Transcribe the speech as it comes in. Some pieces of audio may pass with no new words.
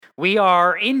We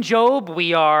are in Job.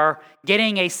 We are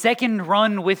getting a second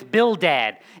run with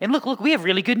Bildad. And look, we have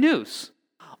really good news.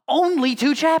 Only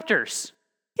 2 chapters.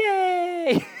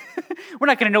 Yay! We're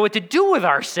not going to know what to do with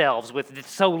ourselves with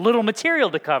so little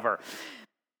material to cover.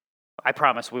 I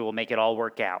promise we will make it all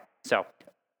work out. So,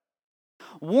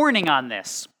 warning on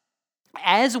this.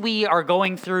 As we are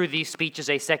going through these speeches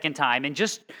a second time, and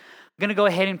just going to go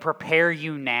ahead and prepare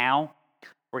you now.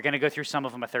 We're going to go through some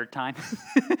of them a third time.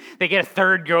 They get a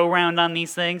third go-round on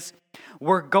these things.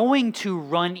 We're going to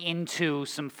run into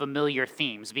some familiar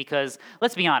themes because,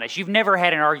 let's be honest, you've never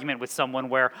had an argument with someone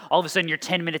where all of a sudden you're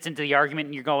 10 minutes into the argument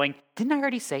and you're going, didn't I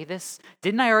already say this?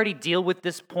 Didn't I already deal with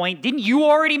this point? Didn't you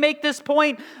already make this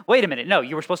point? Wait a minute. No,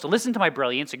 you were supposed to listen to my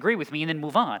brilliance, agree with me, and then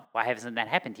move on. Why hasn't that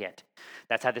happened yet?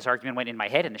 That's how this argument went in my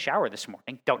head in the shower this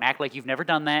morning. Don't act like you've never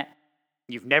done that.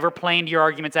 You've never planned your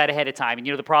arguments out ahead of time. And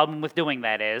you know the problem with doing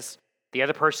that is the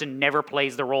other person never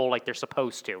plays the role like they're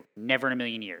supposed to. Never in a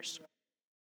million years.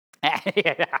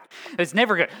 It's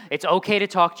never good. It's okay to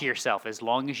talk to yourself as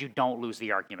long as you don't lose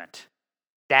the argument.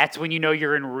 That's when you know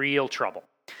you're in real trouble.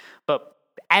 But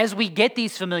as we get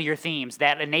these familiar themes,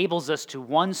 that enables us to,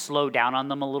 1, slow down on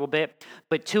them a little bit,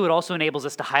 but 2, it also enables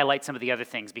us to highlight some of the other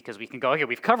things because we can go, okay,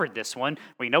 we've covered this one.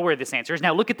 We know where this answer is.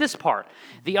 Now look at this part.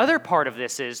 The other part of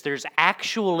this is there's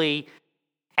actually,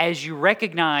 as you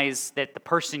recognize that the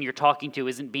person you're talking to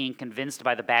isn't being convinced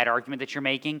by the bad argument that you're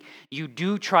making, you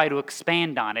do try to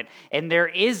expand on it. And there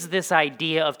is this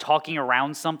idea of talking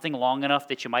around something long enough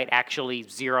that you might actually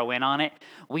zero in on it.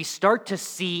 We start to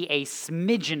see a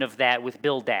smidgen of that with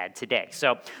Bildad today.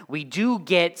 So we do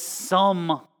get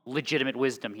some legitimate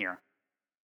wisdom here.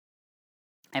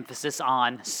 Emphasis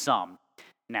on some.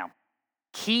 Now,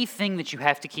 key thing that you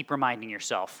have to keep reminding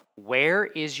yourself, where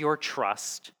is your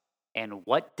trust? And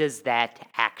what does that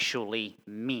actually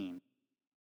mean?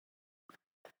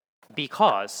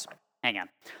 Because, hang on,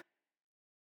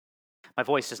 my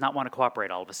voice does not want to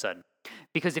cooperate all of a sudden.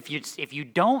 Because if you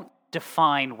don't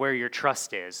define where your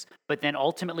trust is, but then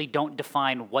ultimately don't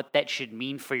define what that should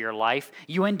mean for your life,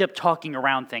 you end up talking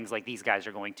around things like these guys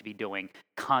are going to be doing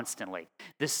constantly.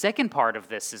 The second part of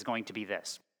this is going to be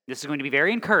this. This is going to be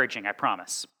very encouraging, I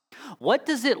promise. What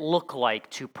does it look like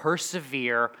to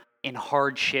persevere in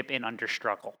hardship and under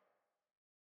struggle?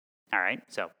 All right,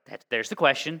 so there's the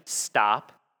question.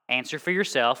 Stop, answer for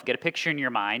yourself, get a picture in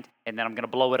your mind, and then I'm going to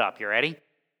blow it up. You ready?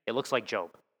 It looks like Job.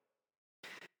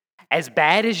 As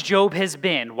bad as Job has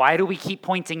been, why do we keep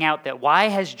pointing out that? Why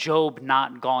has Job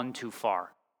not gone too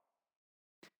far?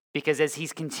 Because as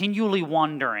he's continually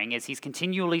wandering, as he's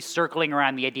continually circling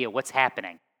around the idea, what's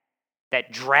happening?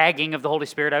 That dragging of the Holy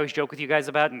Spirit I always joke with you guys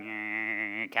about.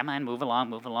 Come on, move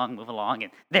along.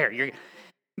 And there, you're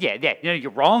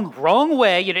you're wrong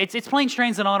way. It's planes,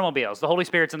 trains, and automobiles. The Holy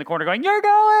Spirit's in the corner going, you're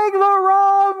going the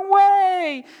wrong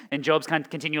way. And Job's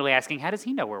continually asking, how does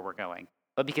he know where we're going?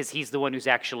 But because he's the one who's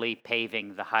actually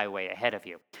paving the highway ahead of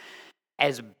you.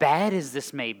 As bad as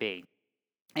this may be,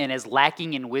 and as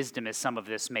lacking in wisdom as some of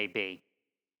this may be,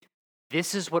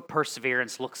 this is what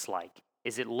perseverance looks like.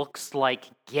 It looks like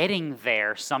getting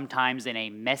there sometimes in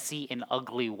a messy and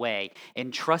ugly way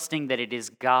and trusting that it is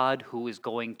God who is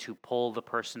going to pull the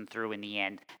person through in the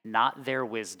end, not their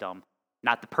wisdom,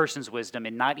 not the person's wisdom,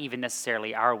 and not even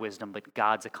necessarily our wisdom, but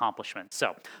God's accomplishment.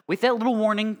 So, with that little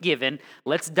warning given,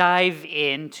 let's dive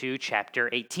into chapter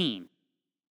 18.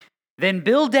 Then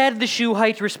Bildad the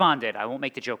Shuhite responded, I won't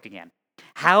make the joke again.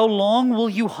 How long will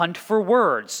you hunt for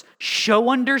words? Show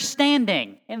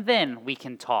understanding, and then we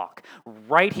can talk.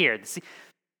 Right here.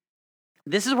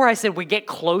 This is where I said we get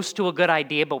close to a good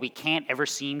idea, but we can't ever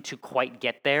seem to quite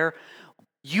get there.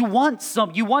 You want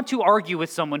to argue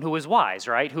with someone who is wise,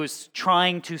 right? Who is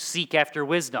trying to seek after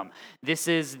wisdom. This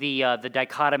is the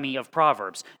dichotomy of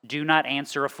Proverbs. Do not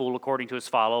answer a fool according to his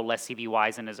folly, lest he be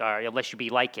wise in his, lest you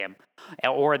be like him.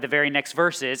 Or the very next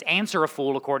verse is, answer a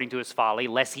fool according to his folly,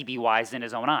 lest he be wise in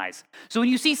his own eyes. So when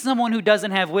you see someone who doesn't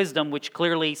have wisdom, which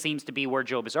clearly seems to be where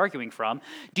Job is arguing from,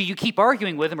 do you keep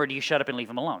arguing with him or do you shut up and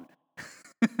leave him alone?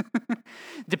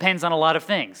 Depends on a lot of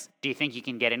things. Do you think you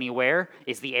can get anywhere?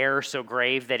 Is the error so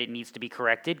grave that it needs to be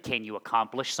corrected? Can you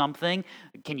accomplish something?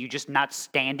 Can you just not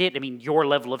stand it? I mean, your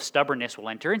level of stubbornness will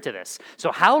enter into this.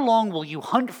 So how long will you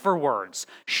hunt for words?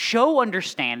 Show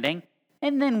understanding,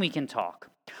 and then we can talk.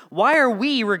 Why are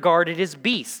we regarded as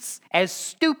beasts, as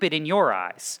stupid in your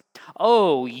eyes?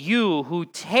 Oh, you who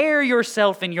tear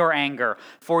yourself in your anger,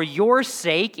 for your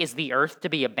sake is the earth to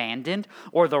be abandoned,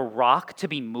 or the rock to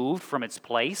be moved from its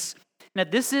place? Now,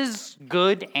 this is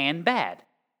good and bad.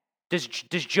 Does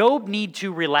Job need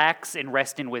to relax and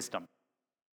rest in wisdom?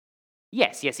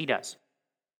 Yes, he does.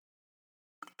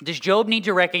 Does Job need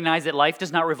to recognize that life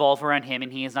does not revolve around him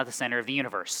and he is not the center of the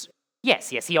universe? Yes,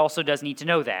 he also does need to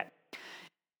know that.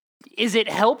 Is it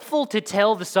helpful to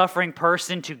tell the suffering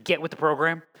person to get with the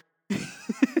program?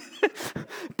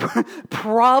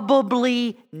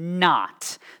 Probably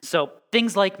not. So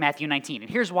things like Matthew 19. And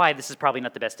here's why this is probably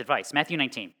not the best advice. Matthew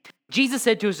 19. Jesus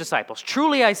said to his disciples,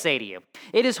 "Truly I say to you,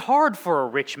 it is hard for a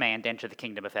rich man to enter the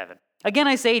kingdom of heaven. Again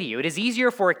I say to you, it is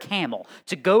easier for a camel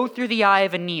to go through the eye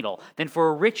of a needle than for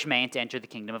a rich man to enter the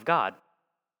kingdom of God."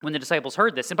 When the disciples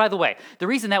heard this, and by the way, the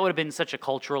reason that would have been such a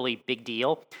culturally big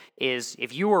deal is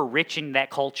if you were rich in that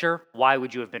culture, why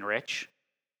would you have been rich?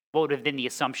 What would have been the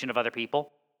assumption of other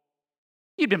people?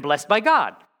 You'd been blessed by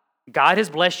God. God has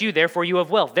blessed you, therefore you have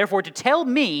wealth. Therefore, to tell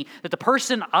me that the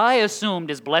person I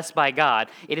assumed is blessed by God,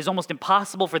 it is almost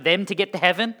impossible for them to get to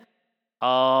heaven?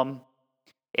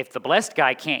 If the blessed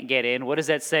guy can't get in, what does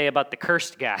that say about the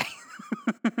cursed guy?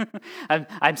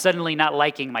 I'm suddenly not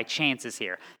liking my chances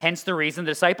here. Hence the reason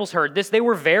the disciples heard this, they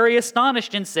were very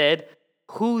astonished and said,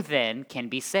 "Who then can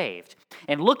be saved?"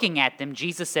 And looking at them,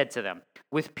 Jesus said to them,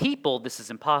 "With people this is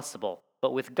impossible,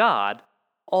 but with God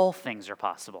all things are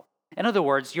possible." In other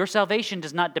words, your salvation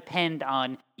does not depend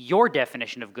on your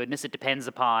definition of goodness. It depends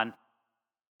upon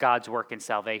God's work in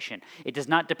salvation. It does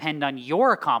not depend on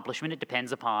your accomplishment. It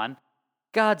depends upon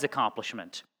God's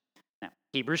accomplishment. Now,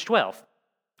 Hebrews 12.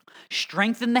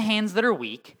 "Strengthen the hands that are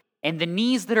weak and the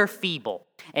knees that are feeble,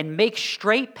 and make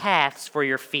straight paths for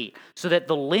your feet, so that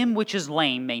the limb which is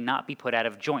lame may not be put out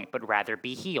of joint, but rather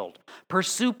be healed.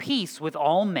 Pursue peace with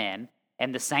all men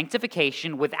and the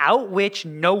sanctification without which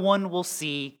no one will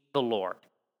see the Lord."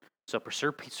 So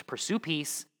pursue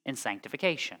peace and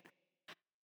sanctification.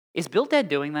 Is Bildad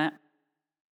doing that?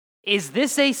 Is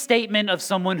this a statement of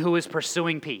someone who is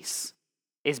pursuing peace?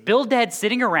 Is Bildad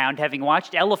sitting around having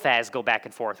watched Eliphaz go back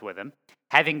and forth with him,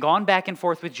 having gone back and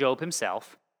forth with Job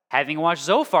himself, having watched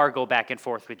Zophar go back and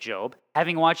forth with Job,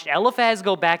 having watched Eliphaz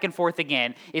go back and forth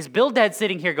again? Is Bildad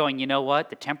sitting here going, you know what,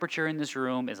 the temperature in this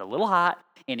room is a little hot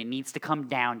and it needs to come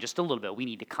down just a little bit. We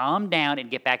need to calm down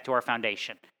and get back to our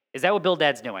foundation. Is that what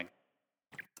Bildad's doing?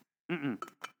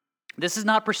 This is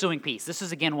not pursuing peace. This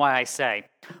is, again, why I say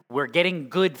we're getting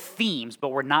good themes, but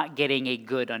we're not getting a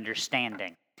good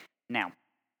understanding. Now,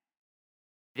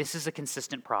 this is a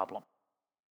consistent problem.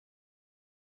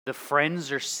 The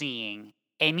Friends are seeing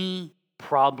any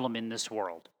problem in this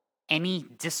world, any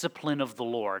discipline of the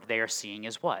Lord, they are seeing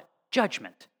as what?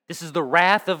 Judgment. This is the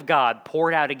wrath of God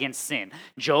poured out against sin.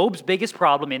 Job's biggest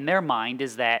problem in their mind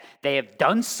is that they have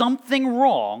done something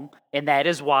wrong, and that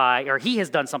is why, or he has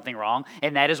done something wrong,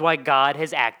 and that is why God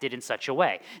has acted in such a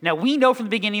way. Now, we know from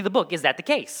the beginning of the book, is that the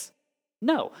case?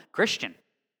 No. Christian.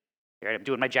 Here, I'm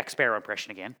doing my Jack Sparrow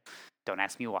impression again. Don't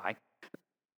ask me why.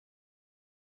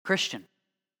 Christian,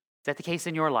 is that the case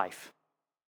in your life?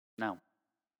 No.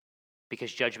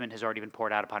 Because judgment has already been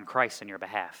poured out upon Christ on your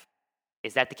behalf.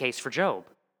 Is that the case for Job?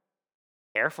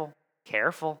 Careful.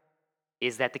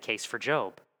 Is that the case for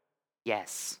Job?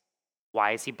 Yes.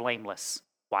 Why is he blameless?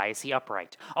 Why is he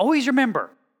upright? Always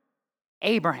remember,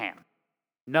 Abraham,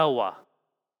 Noah,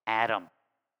 Adam,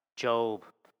 Job,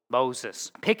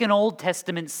 Moses. Pick an Old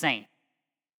Testament saint.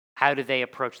 How do they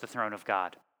approach the throne of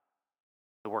God?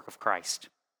 The work of Christ.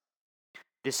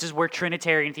 This is where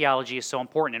Trinitarian theology is so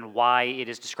important and why it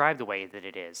is described the way that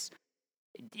it is.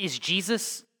 Is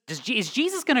Jesus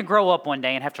going to grow up one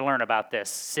day and have to learn about this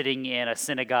sitting in a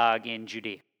synagogue in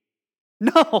Judea?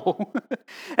 No.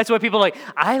 That's why people are like,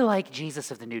 I like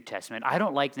Jesus of the New Testament. I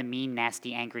don't like the mean,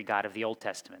 nasty, angry God of the Old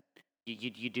Testament.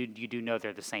 You do know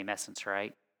they're the same essence,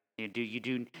 right? You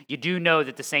do know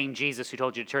that the same Jesus who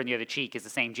told you to turn the other cheek is the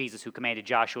same Jesus who commanded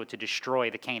Joshua to destroy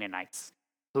the Canaanites,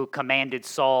 who commanded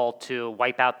Saul to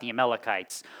wipe out the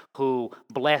Amalekites, who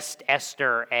blessed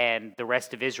Esther and the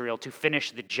rest of Israel to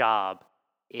finish the job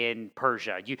in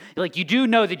Persia. You do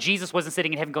know that Jesus wasn't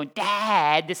sitting in heaven going,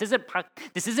 Dad, this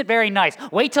isn't very nice.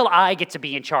 Wait till I get to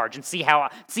be in charge and see how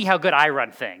good I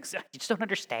run things. You just don't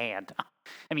understand.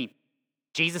 I mean,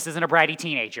 Jesus isn't a bratty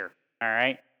teenager, all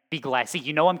right? Be glad. See,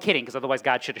 you know I'm kidding, because otherwise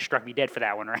God should have struck me dead for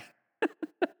that one, right?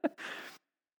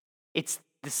 It's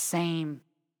the same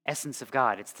essence of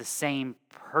God. It's the same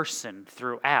person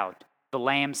throughout. The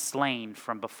lamb slain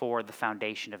from before the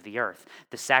foundation of the earth.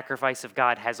 The sacrifice of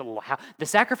God the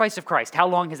sacrifice of Christ, how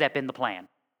long has that been the plan?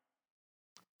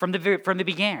 From the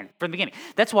beginning.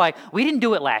 That's why we didn't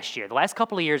do it last year. The last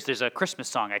couple of years, there's a Christmas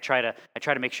song. I try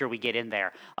to make sure we get in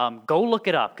there. Go look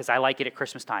it up, because I like it at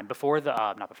Christmas time. Not before the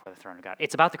throne of God.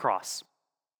 It's about the cross.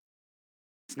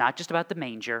 It's not just about the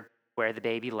manger where the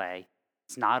baby lay.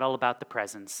 It's not all about the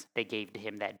presents they gave to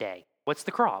him that day. What's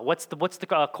the cross? What's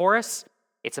the chorus?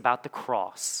 It's about the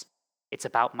cross. It's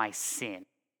about my sin.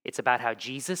 It's about how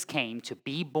Jesus came to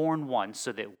be born once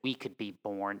so that we could be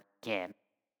born again.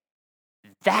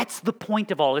 That's the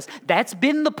point of all this. That's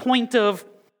been the point of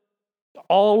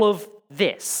all of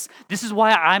this. This is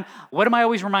why what am I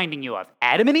always reminding you of?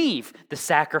 Adam and Eve, the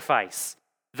sacrifice,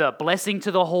 the blessing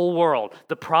to the whole world,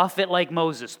 the prophet like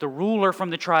Moses, the ruler from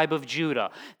the tribe of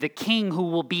Judah, the king who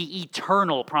will be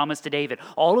eternal, promised to David.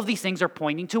 All of these things are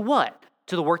pointing to what?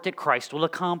 To the work that Christ will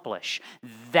accomplish.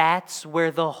 That's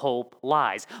where the hope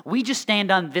lies. We just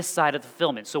stand on this side of the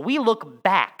fulfillment. So we look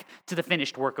back to the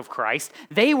finished work of Christ.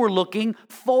 They were looking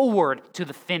forward to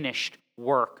the finished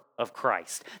work of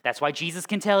Christ. That's why Jesus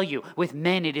can tell you, with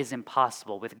men it is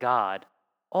impossible. With God,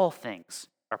 all things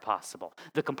are possible.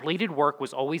 The completed work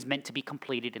was always meant to be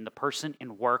completed in the person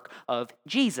and work of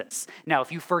Jesus. Now, if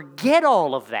you forget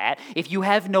all of that, if you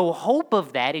have no hope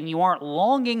of that, and you aren't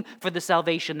longing for the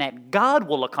salvation that God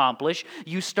will accomplish,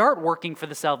 you start working for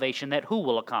the salvation that who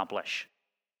will accomplish?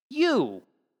 You.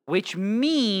 Which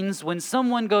means when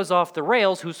someone goes off the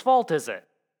rails, whose fault is it?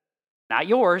 Not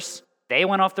yours. They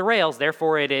went off the rails,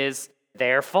 therefore it is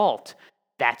their fault.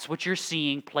 That's what you're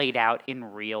seeing played out in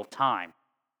real time.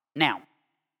 Now,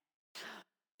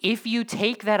 if you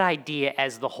take that idea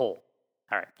as the whole,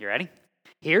 all right, you ready?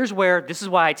 This is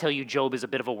why I tell you Job is a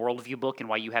bit of a worldview book and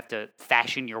why you have to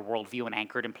fashion your worldview and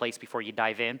anchor it in place before you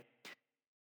dive in.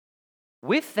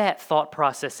 With that thought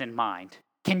process in mind,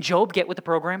 can Job get with the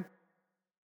program?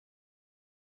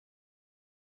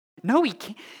 No, he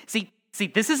can't. See,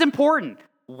 this is important.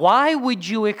 Why would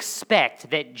you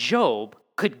expect that Job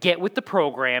could get with the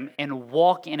program and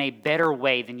walk in a better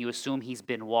way than you assume he's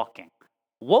been walking?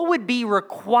 What would be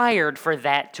required for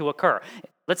that to occur?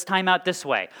 Let's time out this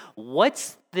way.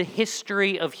 What's the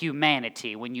history of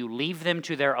humanity when you leave them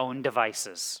to their own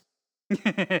devices?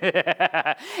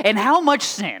 And how much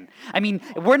sin? I mean,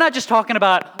 we're not just talking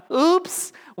about,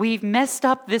 oops, we've messed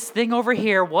up this thing over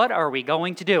here. What are we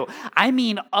going to do? I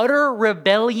mean, utter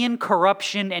rebellion,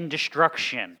 corruption, and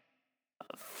destruction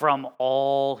from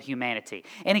all humanity.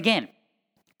 And again,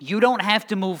 you don't have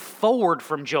to move forward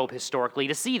from Job historically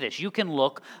to see this. You can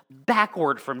look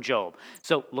backward from Job.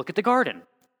 So look at the garden.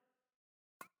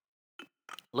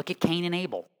 Look at Cain and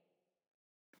Abel.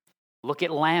 Look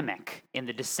at Lamech and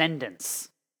the descendants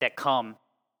that come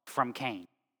from Cain.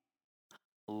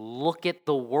 Look at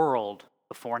the world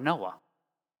before Noah.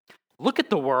 Look at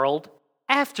the world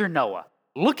after Noah.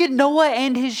 Look at Noah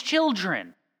and his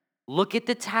children. Look at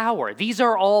the tower. These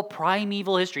are all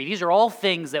primeval history. These are all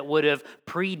things that would have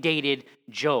predated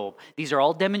Job. These are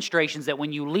all demonstrations that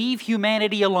when you leave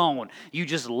humanity alone, you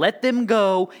just let them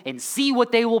go and see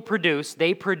what they will produce.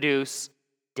 They produce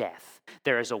death.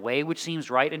 There is a way which seems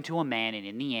right unto a man, and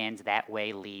in the end, that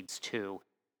way leads to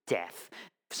death.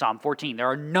 Psalm 14, there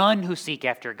are none who seek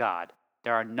after God.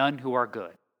 There are none who are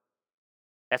good.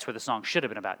 That's where the song should have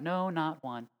been about. No, not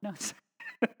one. No,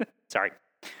 sorry.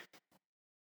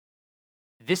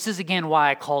 This is again why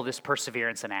I call this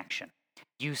perseverance in action.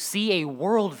 You see a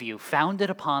worldview founded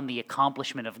upon the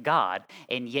accomplishment of God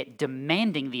and yet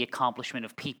demanding the accomplishment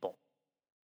of people.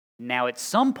 Now, at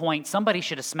some point, somebody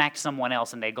should have smacked someone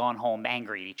else and they'd gone home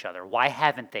angry at each other. Why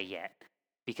haven't they yet?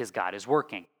 Because God is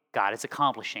working. God is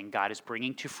accomplishing. God is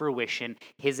bringing to fruition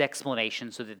his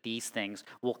explanation so that these things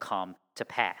will come to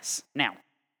pass. Now,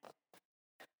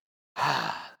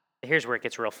 here's where it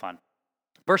gets real fun.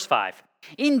 Verse 5,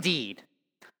 indeed,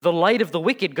 the light of the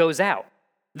wicked goes out.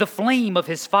 The flame of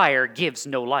his fire gives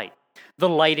no light. The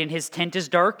light in his tent is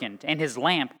darkened, and his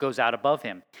lamp goes out above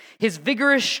him. His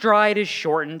vigorous stride is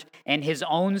shortened, and his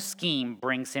own scheme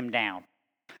brings him down.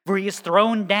 For he is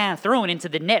thrown into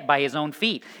the net by his own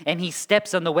feet, and he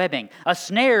steps on the webbing. A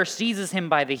snare seizes him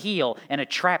by the heel, and a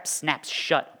trap snaps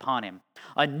shut upon him.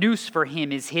 A noose for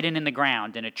him is hidden in the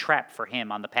ground, and a trap for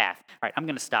him on the path. All right, I'm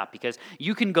going to stop because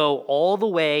you can go all the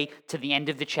way to the end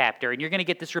of the chapter, and you're going to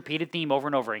get this repeated theme over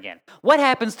and over again. What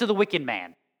happens to the wicked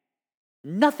man?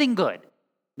 Nothing good.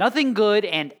 Nothing good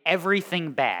and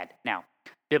everything bad. Now,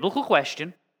 biblical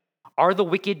question, are the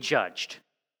wicked judged?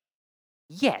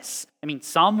 Yes. I mean,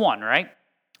 Psalm 1, right?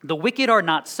 The wicked are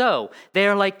not so. They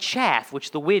are like chaff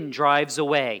which the wind drives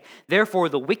away. Therefore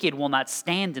the wicked will not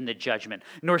stand in the judgment,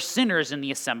 nor sinners in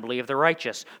the assembly of the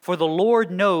righteous. For the Lord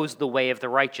knows the way of the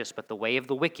righteous, but the way of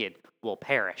the wicked will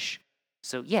perish.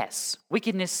 So yes,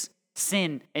 wickedness,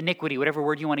 sin, iniquity, whatever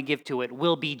word you want to give to it,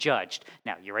 will be judged.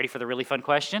 Now, you ready for the really fun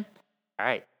question? All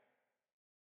right.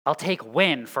 I'll take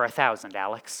when for 1,000,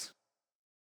 Alex.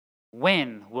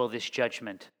 When will this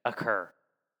judgment occur?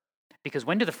 Because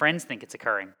when do the friends think it's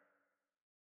occurring?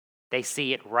 They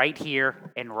see it right here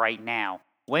and right now.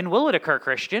 When will it occur,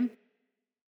 Christian?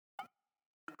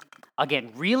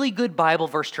 Again, really good Bible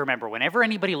verse to remember. Whenever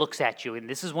anybody looks at you, and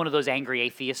this is one of those angry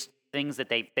atheist things that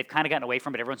they've kind of gotten away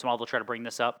from, but every once in a while they'll try to bring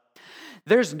this up.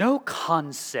 There's no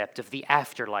concept of the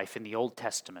afterlife in the Old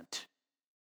Testament.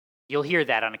 You'll hear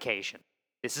that on occasion.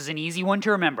 This is an easy one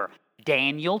to remember.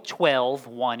 Daniel 12,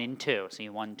 1 and 2. See,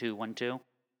 1, 2, 1, 2.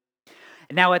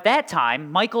 Now at that time,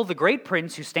 Michael, the great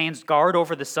prince who stands guard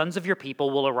over the sons of your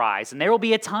people, will arise, and there will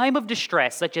be a time of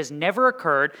distress such as never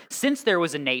occurred since there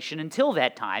was a nation until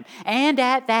that time. And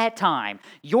at that time,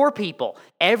 your people,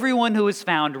 everyone who is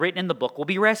found written in the book, will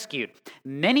be rescued.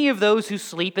 Many of those who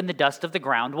sleep in the dust of the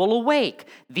ground will awake,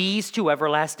 these to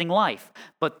everlasting life,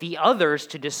 but the others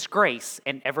to disgrace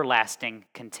and everlasting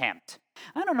contempt.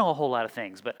 I don't know a whole lot of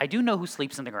things, but I do know who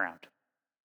sleeps in the ground.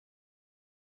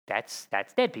 That's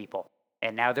dead people.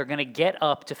 And now they're going to get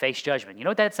up to face judgment. You know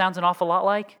what that sounds an awful lot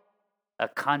like? A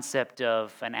concept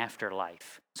of an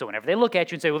afterlife. So whenever they look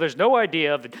at you and say, well, there's no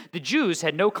idea of it. The Jews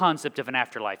had no concept of an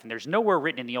afterlife, and there's nowhere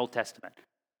written in the Old Testament.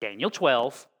 Daniel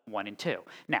 12, 1 and 2.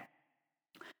 Now,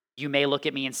 you may look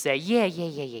at me and say, yeah.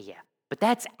 But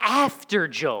that's after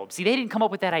Job. See, they didn't come up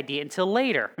with that idea until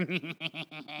later.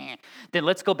 Then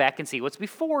let's go back and see what's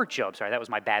before Job. Sorry, that was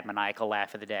my bad maniacal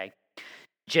laugh of the day.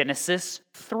 Genesis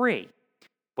 3.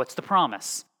 What's the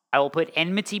promise? I will put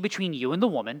enmity between you and the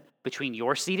woman, between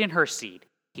your seed and her seed.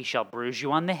 He shall bruise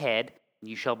you on the head, and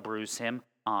you shall bruise him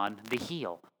on the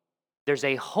heel. There's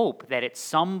a hope that at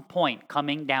some point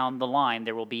coming down the line,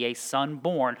 there will be a son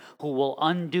born who will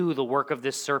undo the work of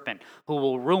this serpent, who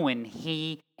will ruin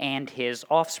he and his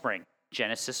offspring.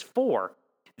 Genesis 4.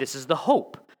 This is the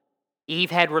hope.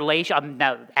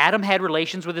 Adam had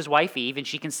relations with his wife Eve, and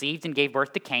she conceived and gave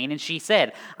birth to Cain, and she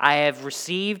said, I have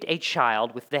received a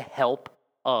child with the help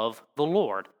of the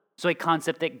Lord. So a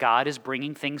concept that God is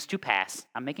bringing things to pass.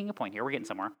 I'm making a point here. We're getting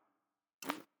somewhere.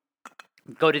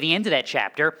 Go to the end of that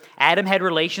chapter. Adam had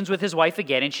relations with his wife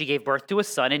again, and she gave birth to a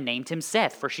son and named him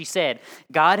Seth. For she said,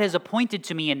 God has appointed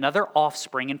to me another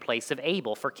offspring in place of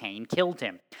Abel, for Cain killed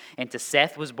him. And to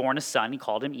Seth was born a son, he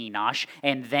called him Enosh.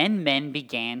 And then men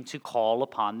began to call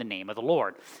upon the name of the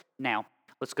Lord. Now,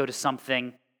 let's go to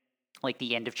something like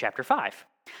the end of chapter 5.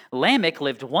 Lamech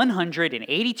lived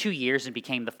 182 years and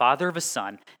became the father of a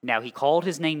son. Now he called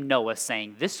his name Noah,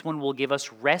 saying, this one will give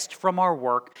us rest from our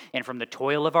work and from the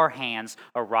toil of our hands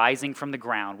arising from the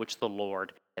ground, which the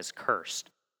Lord has cursed.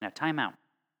 Now, time out.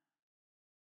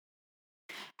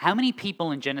 How many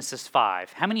people in Genesis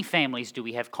 5, how many families do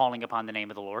we have calling upon the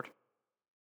name of the Lord?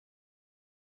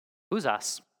 Who's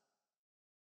us?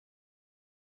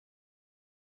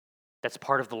 That's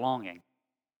part of the longing.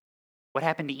 What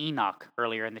happened to Enoch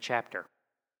earlier in the chapter?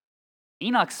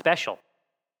 Enoch's special.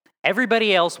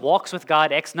 Everybody else walks with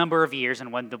God X number of years,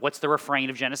 and what's the refrain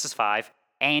of Genesis 5?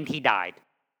 And he died.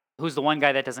 Who's the one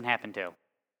guy that doesn't happen to?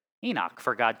 Enoch,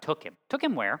 for God took him. Took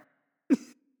him where?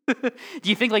 Do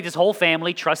you think like this whole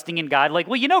family trusting in God, like,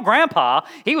 well, you know, Grandpa,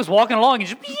 he was walking along and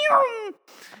just,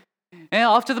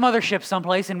 off to the mothership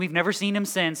someplace, and we've never seen him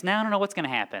since. Now I don't know what's going to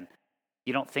happen.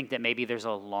 You don't think that maybe there's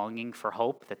a longing for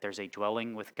hope, that there's a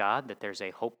dwelling with God, that there's a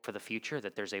hope for the future,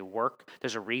 that there's a work,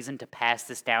 there's a reason to pass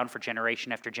this down for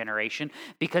generation after generation?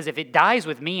 Because if it dies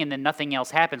with me and then nothing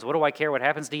else happens, what do I care what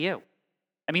happens to you?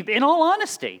 I mean, in all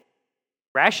honesty,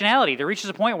 rationality, there reaches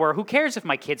a point where who cares if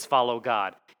my kids follow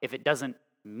God if it doesn't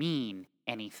mean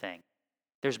anything?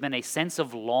 There's been a sense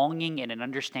of longing and an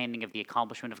understanding of the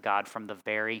accomplishment of God from the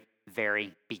very,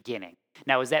 very beginning.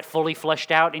 Now, is that fully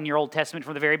fleshed out in your Old Testament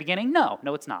from the very beginning? No,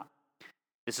 it's not.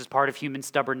 This is part of human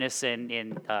stubbornness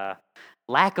and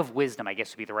lack of wisdom, I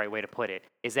guess would be the right way to put it,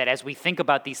 is that as we think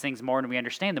about these things more and we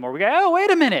understand them more, we go, oh, wait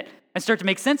a minute, and start to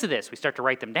make sense of this. We start to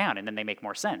write them down, and then they make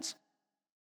more sense.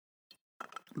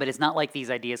 But it's not like these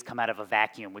ideas come out of a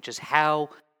vacuum, which is how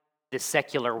the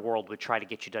secular world would try to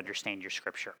get you to understand your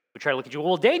scripture. We try to look at you,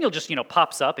 well, Daniel just,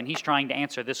 pops up and he's trying to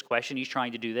answer this question, he's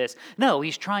trying to do this. No,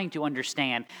 he's trying to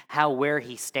understand how where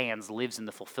he stands lives in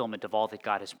the fulfillment of all that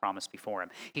God has promised before him.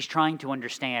 He's trying to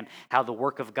understand how the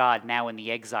work of God now in the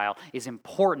exile is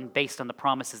important based on the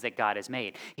promises that God has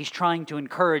made. He's trying to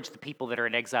encourage the people that are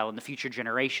in exile in the future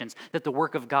generations that the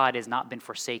work of God has not been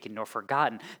forsaken nor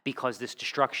forgotten because this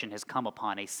destruction has come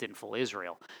upon a sinful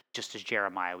Israel, just as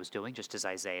Jeremiah was doing, just as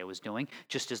Isaiah was doing,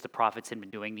 just as the prophets had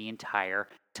been doing the entire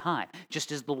time,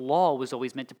 just as the law was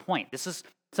always meant to point. This is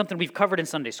something we've covered in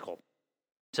Sunday school.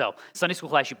 So, Sunday school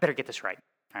class, you better get this right.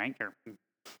 All right?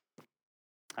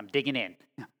 I'm digging in.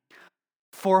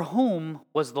 For whom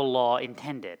was the law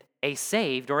intended? A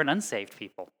saved or an unsaved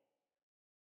people?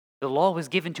 The law was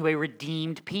given to a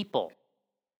redeemed people.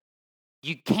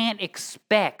 You can't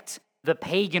expect the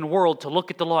pagan world to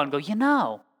look at the law and go,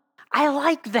 I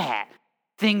like that.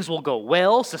 Things will go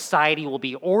well. Society will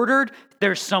be ordered.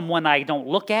 There's someone I don't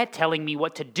look at telling me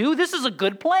what to do. This is a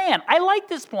good plan. I like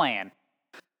this plan.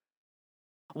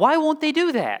 Why won't they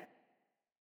do that?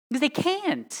 Because they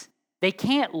can't. They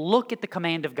can't look at the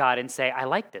command of God and say, I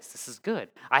like this. This is good.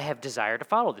 I have desire to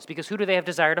follow this. Because who do they have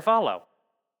desire to follow?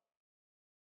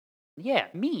 Yeah,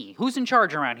 me. Who's in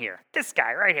charge around here? This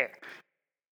guy right here.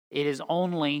 It is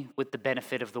only with the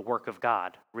benefit of the work of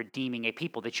God, redeeming a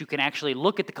people, that you can actually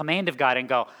look at the command of God and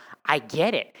go, I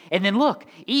get it. And then look,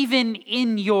 even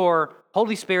in your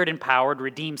Holy Spirit empowered,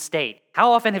 redeemed state,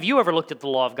 how often have you ever looked at the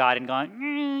law of God and gone,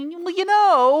 well, you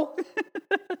know,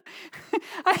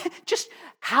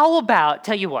 how about,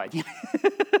 tell you what,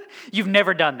 you've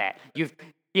never done that.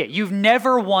 You've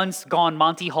never once gone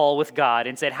Monty Hall with God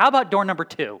and said, how about door number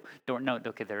 2?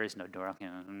 Okay, there is no door. Okay.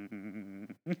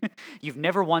 You've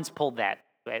never once pulled that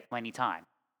at any time.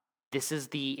 This is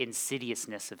the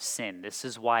insidiousness of sin. This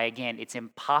is why, again, it's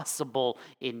impossible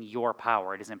in your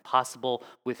power. It is impossible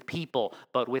with people,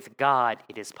 but with God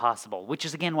it is possible, which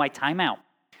is, again, why time out.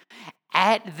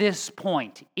 At this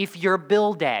point, if you're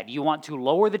Bildad, you want to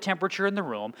lower the temperature in the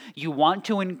room, you want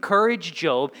to encourage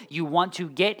Job, you want to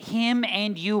get him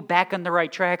and you back on the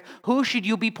right track, who should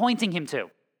you be pointing him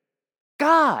to?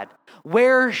 God.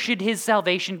 Where should his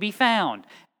salvation be found?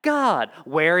 God.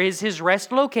 Where is his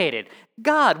rest located?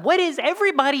 God. What is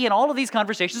everybody in all of these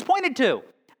conversations pointed to?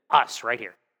 Us, right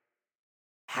here.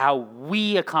 How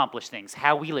we accomplish things,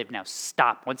 how we live. Now,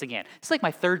 stop once again. It's like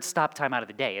my third stop time out of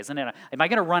the day, isn't it? Am I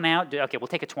going to run out? Okay, we'll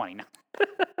take a 20 now.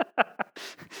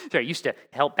 Sorry, I used to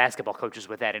help basketball coaches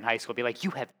with that in high school. Be like,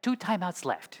 you have 2 timeouts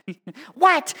left.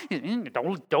 What?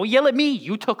 Don't yell at me.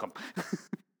 You took them.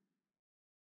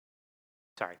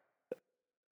 Sorry.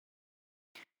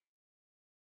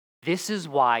 This is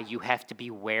why you have to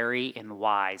be wary and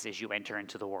wise as you enter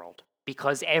into the world.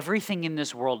 Because everything in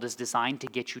this world is designed to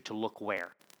get you to look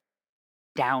where?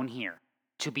 Down here.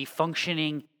 To be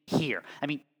functioning here. I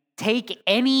mean, take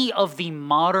any of the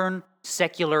modern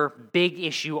secular big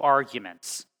issue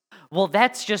arguments. Well,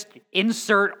 that's just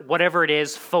insert whatever it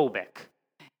is, phobic.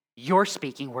 You're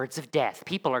speaking words of death.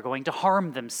 People are going to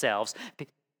harm themselves.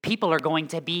 People are going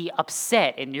to be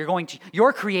upset, and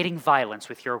you're creating violence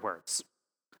with your words.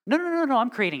 No,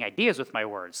 I'm creating ideas with my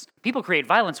words. People create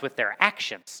violence with their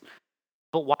actions.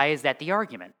 But why is that the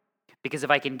argument? Because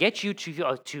if I can get you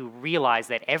to realize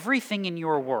that everything in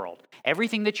your world,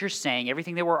 everything that you're saying,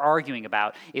 everything that we're arguing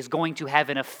about is going to have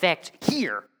an effect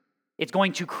here. It's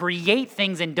going to create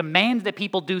things and demand that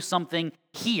people do something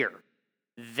here.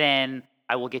 Then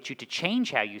I will get you to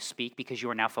change how you speak because you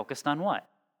are now focused on what?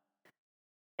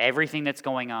 Everything that's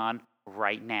going on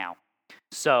right now.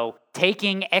 So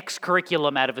taking X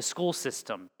curriculum out of a school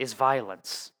system is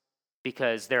violence.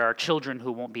 Because there are children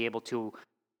who won't be able to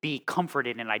be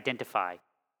comforted and identify.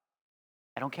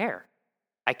 I don't care.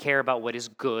 I care about what is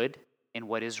good and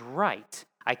what is right.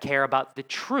 I care about the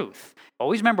truth.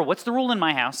 Always remember, what's the rule in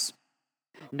my house?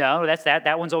 No, that's that.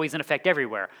 That one's always in effect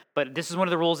everywhere. But this is one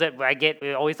of the rules that I get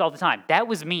always all the time. That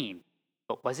was mean.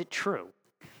 But was it true?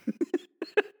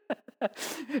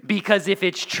 Because if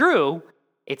it's true,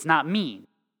 it's not mean.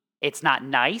 It's not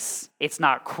nice. It's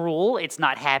not cruel. It's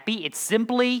not happy. It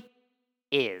simply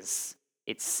is.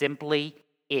 It simply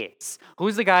is.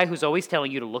 Who's the guy who's always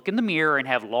telling you to look in the mirror and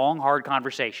have long, hard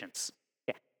conversations?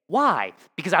 Yeah. Why?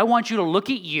 Because I want you to look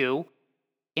at you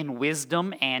in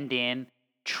wisdom and in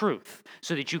truth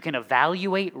so that you can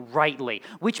evaluate rightly,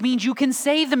 which means you can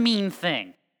say the mean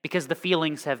thing because the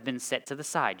feelings have been set to the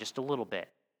side just a little bit.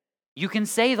 You can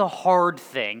say the hard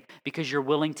thing because you're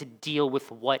willing to deal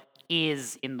with what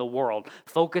is in the world,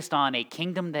 focused on a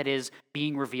kingdom that is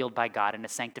being revealed by God and a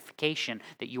sanctification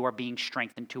that you are being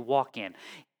strengthened to walk in.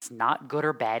 It's not good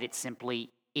or bad, it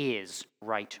simply is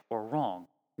right or wrong.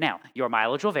 Now, your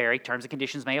mileage will vary, terms and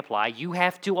conditions may apply. You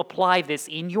have to apply this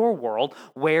in your world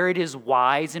where it is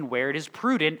wise and where it is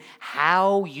prudent,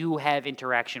 how you have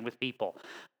interaction with people.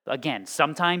 Again,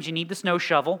 sometimes you need the snow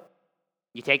shovel.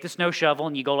 You take the snow shovel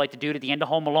and you go like the dude at the end of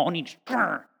Home Alone, you just,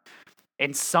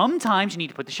 and sometimes you need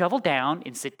to put the shovel down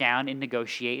and sit down and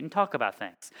negotiate and talk about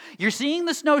things. You're seeing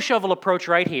the snow shovel approach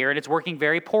right here, and it's working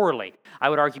very poorly. I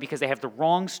would argue because they have the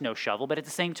wrong snow shovel, but at the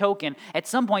same token, at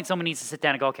some point someone needs to sit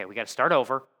down and go, okay, we got to start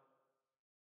over.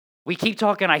 We keep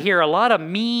talking, I hear a lot of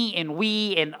me and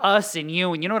we and us and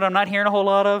you, and you know what I'm not hearing a whole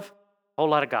lot of? A whole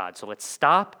lot of God. So let's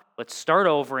stop, let's start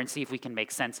over and see if we can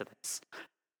make sense of this.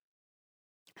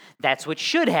 That's what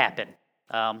should happen.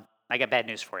 I got bad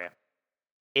news for you.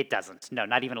 It doesn't. No,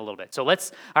 not even a little bit. So all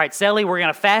right, Sally, we're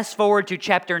going to fast forward to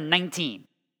chapter 19.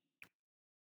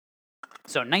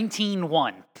 So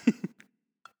 19:1.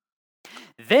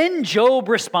 Then Job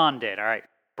responded. All right,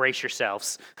 brace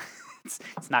yourselves.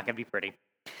 It's not going to be pretty.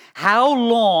 How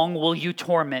long will you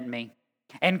torment me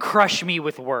and crush me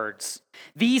with words?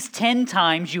 These 10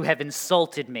 times you have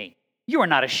insulted me. You are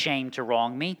not ashamed to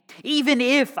wrong me. Even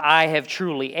if I have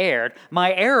truly erred,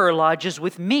 my error lodges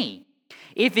with me.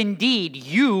 If indeed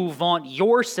you vaunt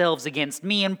yourselves against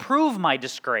me and prove my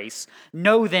disgrace,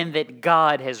 know then that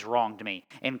God has wronged me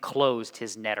and closed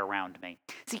his net around me.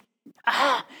 See,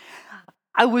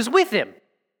 I was with him.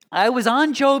 I was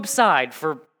on Job's side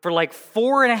for like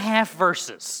 4.5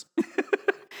 verses.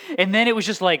 And then it was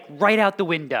just like right out the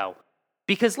window.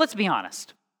 Because let's be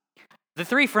honest, the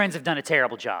 3 friends have done a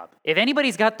terrible job. If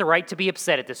anybody's got the right to be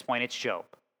upset at this point, it's Job.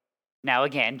 Now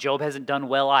again, Job hasn't done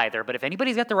well either, but if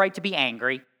anybody's got the right to be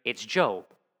angry, it's Job.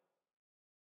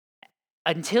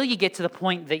 Until you get to the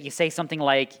point that you say something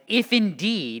like, if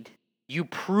indeed you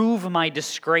prove my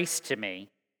disgrace to me,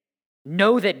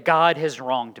 know that God has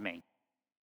wronged me.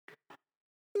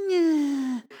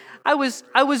 I was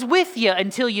with you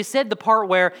until you said the part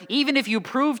where, even if you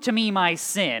prove to me my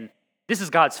sin, this is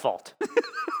God's fault.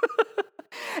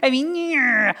 I mean,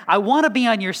 I want to be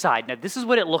on your side. Now, this is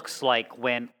what it looks like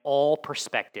when all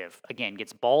perspective, again,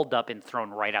 gets balled up and thrown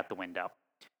right out the window.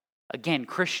 Again,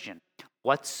 Christian,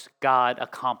 what's God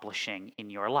accomplishing in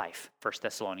your life? 1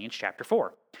 Thessalonians chapter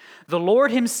 4. The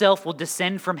Lord himself will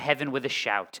descend from heaven with a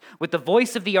shout, with the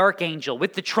voice of the archangel,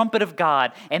 with the trumpet of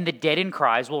God, and the dead in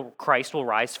Christ will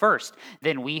rise first.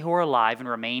 Then we who are alive and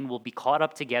remain will be caught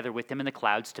up together with him in the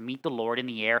clouds to meet the Lord in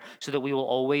the air, so that we will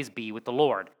always be with the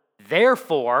Lord.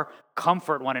 Therefore,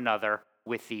 comfort one another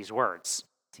with these words.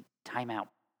 Time out.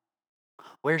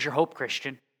 Where's your hope,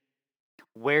 Christian?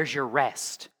 Where's your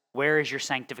rest? Where is your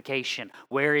sanctification?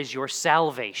 Where is your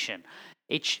salvation?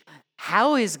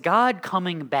 How is God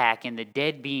coming back and the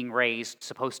dead being raised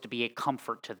supposed to be a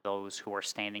comfort to those who are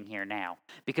standing here now?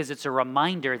 Because it's a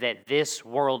reminder that this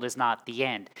world is not the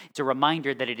end. It's a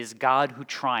reminder that it is God who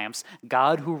triumphs,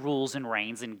 God who rules and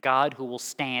reigns, and God who will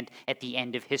stand at the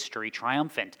end of history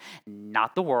triumphant.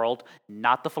 Not the world,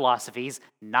 not the philosophies,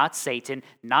 not Satan,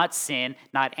 not sin,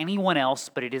 not anyone else,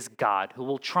 but it is God who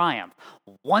will triumph.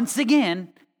 Once again,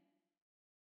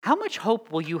 how much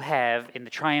hope will you have in the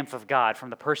triumph of God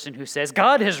from the person who says,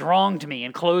 God has wronged me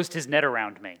and closed his net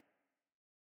around me?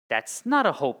 That's not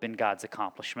a hope in God's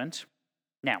accomplishment.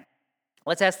 Now,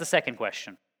 let's ask the second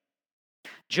question.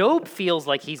 Job feels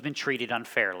like he's been treated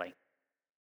unfairly.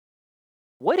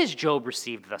 What has Job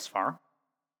received thus far?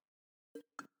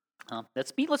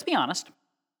 Let's be honest.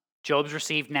 Job's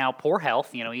received now poor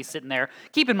health. He's sitting there.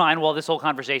 Keep in mind, while this whole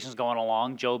conversation is going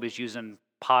along, Job is using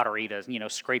pottery to,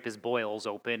 scrape his boils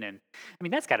open. And I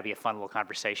mean, that's got to be a fun little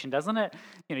conversation, doesn't it?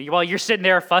 While you're sitting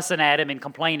there fussing at him and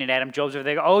complaining at him, Job's over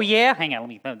there, oh yeah, hang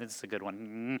on, this is a good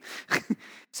one.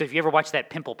 So if you ever watch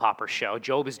that Pimple Popper show,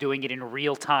 Job is doing it in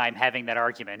real time, having that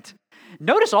argument.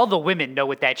 Notice all the women know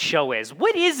what that show is.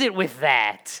 What is it with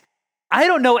that? I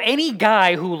don't know any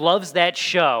guy who loves that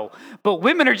show, but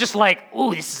women are just like,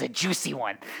 ooh, this is a juicy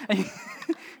one.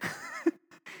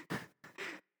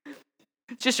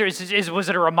 Was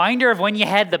it a reminder of when you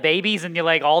had the babies and you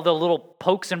like all the little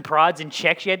pokes and prods and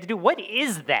checks you had to do? What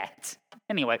is that?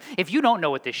 Anyway, if you don't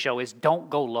know what this show is, don't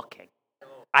go looking.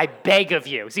 I beg of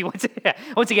you. See, once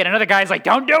again, another guy's like,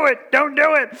 don't do it. Don't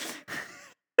do it.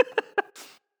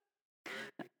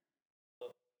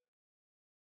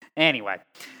 Anyway,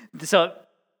 so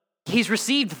he's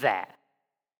received that.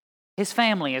 His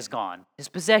family is gone. His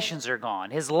possessions are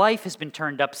gone. His life has been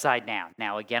turned upside down.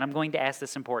 Now, again, I'm going to ask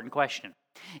this important question.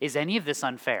 Is any of this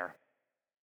unfair?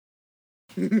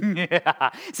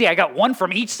 See, I got one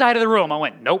from each side of the room. I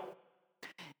went, nope.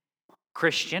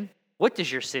 Christian, what does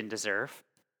your sin deserve?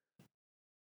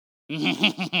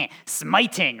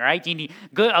 Smiting, right? You need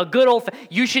a good old.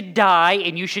 You should die,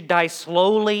 and you should die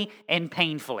slowly and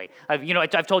painfully.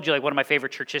 I've told you, like, one of my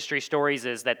favorite church history stories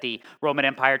is that the Roman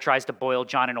Empire tries to boil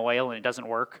John in oil, and it doesn't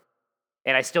work.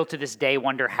 And I still to this day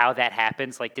wonder how that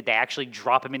happens. Like, did they actually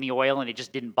drop him in the oil and it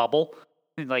just didn't bubble?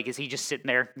 Like, is he just sitting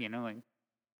there? Like,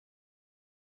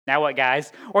 now what,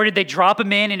 guys? Or did they drop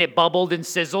him in and it bubbled and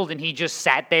sizzled, and he just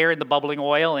sat there in the bubbling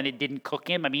oil and it didn't cook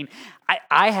him? I mean,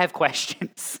 I have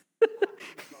questions.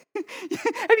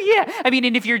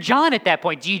 And if you're John at that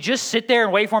point, do you just sit there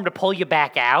and wait for him to pull you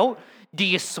back out? Do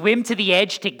you swim to the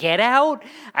edge to get out?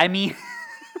 I mean,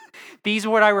 these are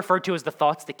what I refer to as the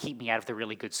thoughts that keep me out of the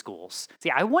really good schools. See,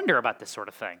 I wonder about this sort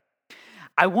of thing.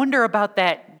 I wonder about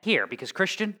that here, because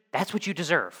Christian, that's what you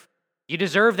deserve. You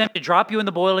deserve them to drop you in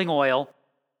the boiling oil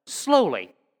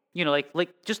slowly. Like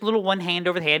just a little one hand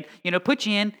over the hand, put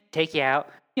you in, take you out,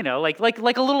 like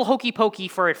a little hokey pokey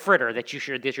for a fritter that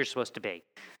you're supposed to be.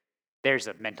 There's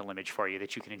a mental image for you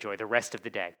that you can enjoy the rest of the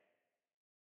day.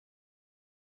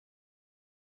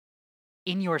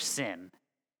 In your sin,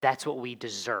 that's what we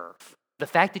deserve. The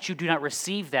fact that you do not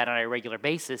receive that on a regular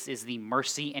basis is the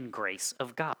mercy and grace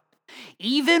of God.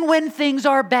 Even when things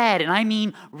are bad, and I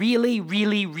mean really,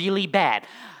 really, really bad,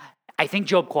 I think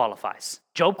Job qualifies.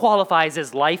 Job qualifies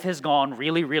as life has gone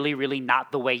really, really, really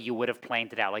not the way you would have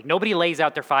planned it out. Like, nobody lays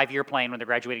out their 5-year plan when they're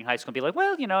graduating high school and be like,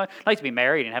 well, I'd like to be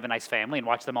married and have a nice family and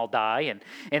watch them all die,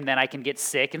 and then I can get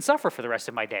sick and suffer for the rest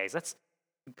of my days. That's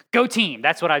go team.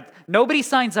 That's what nobody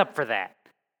signs up for that.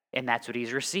 And that's what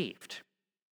he's received.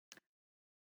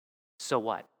 So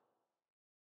what?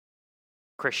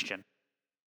 Christian,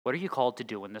 what are you called to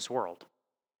do in this world?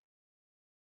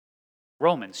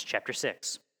 Romans chapter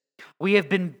 6. We have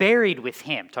been buried with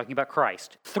him, talking about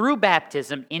Christ, through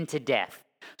baptism into death,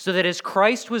 so that as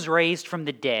Christ was raised from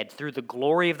the dead through the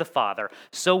glory of the Father,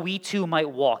 so we too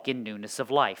might walk in newness of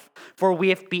life. For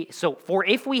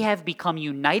if we have become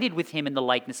united with him in the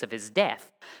likeness of his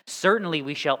death, certainly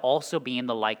we shall also be in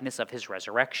the likeness of his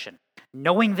resurrection.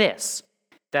 Knowing this,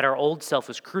 that our old self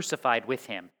was crucified with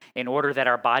him, in order that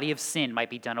our body of sin might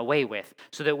be done away with,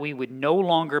 so that we would no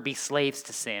longer be slaves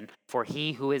to sin, for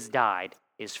he who has died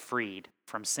is freed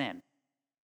from sin.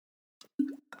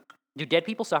 Do dead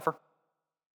people suffer?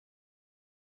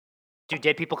 Do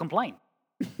dead people complain?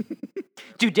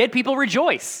 Do dead people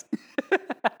rejoice?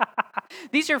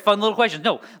 These are fun little questions.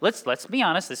 No, let's be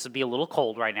honest. This would be a little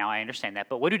cold right now. I understand that.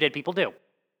 But what do dead people do?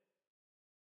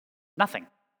 Nothing.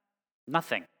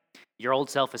 Nothing. Your old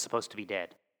self is supposed to be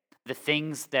dead. The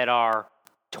things that are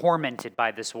tormented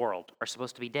by this world are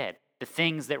supposed to be dead. The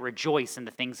things that rejoice in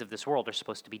the things of this world are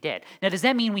supposed to be dead. Now, does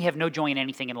that mean we have no joy in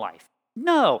anything in life?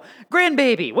 No.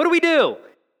 Grandbaby, what do?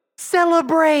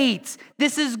 Celebrate.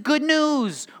 This is good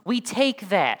news. We take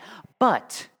that.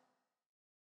 But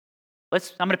I'm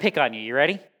going to pick on you. You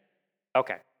ready?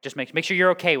 Okay. Just make sure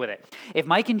you're okay with it. If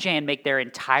Mike and Jan make their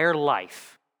entire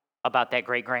life about that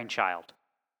great-grandchild,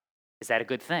 is that a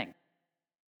good thing?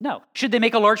 No. Should they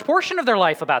make a large portion of their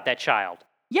life about that child?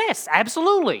 Yes,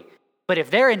 absolutely. But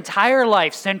if their entire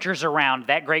life centers around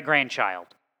that great-grandchild,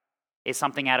 is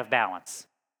something out of balance?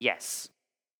 Yes.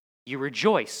 You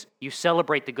rejoice, you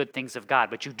celebrate the good things of God,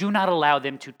 but you do not allow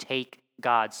them to take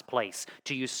God's place,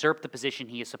 to usurp the position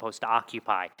he is supposed to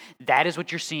occupy. That is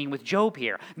what you're seeing with Job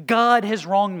here. God has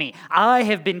wronged me. I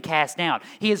have been cast down.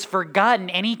 He has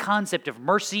forgotten any concept of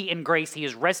mercy and grace. He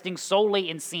is resting solely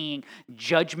in seeing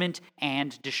judgment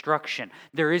and destruction.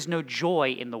 There is no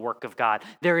joy in the work of God.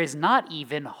 There is not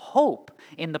even hope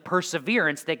in the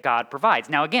perseverance that God provides.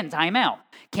 Now again, time out.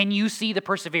 Can you see the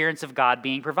perseverance of God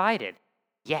being provided?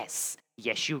 Yes.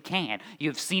 Yes, you can.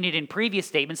 You've seen it in previous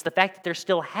statements. The fact that they're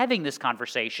still having this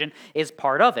conversation is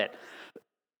part of it.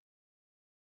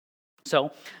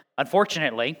 So,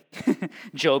 unfortunately,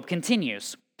 Job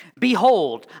continues.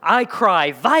 Behold, I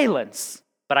cry violence,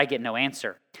 but I get no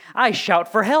answer. I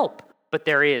shout for help, but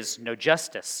there is no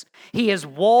justice. He has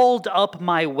walled up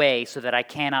my way so that I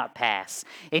cannot pass,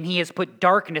 and he has put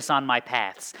darkness on my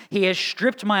paths. He has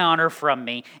stripped my honor from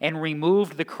me and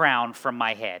removed the crown from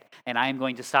my head. And I am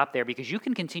going to stop there because you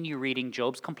can continue reading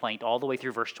Job's complaint all the way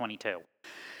through verse 22,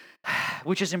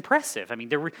 which is impressive. I mean,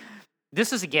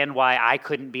 this is again why I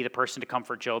couldn't be the person to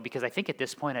comfort Job, because I think at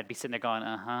this point I'd be sitting there going,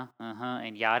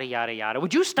 and yada, yada, yada.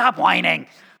 Would you stop whining?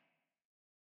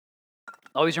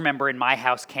 Always remember, in my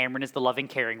house, Cameron is the loving,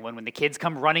 caring one. When the kids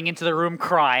come running into the room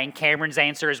crying, Cameron's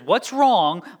answer is, what's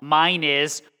wrong? Mine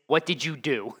is, what did you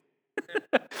do?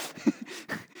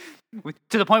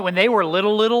 To the point when they were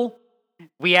little,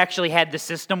 we actually had the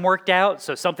system worked out.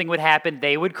 So something would happen,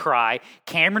 they would cry.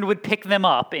 Cameron would pick them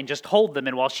up and just hold them.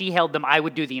 And while she held them, I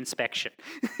would do the inspection.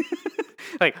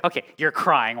 Like, okay, you're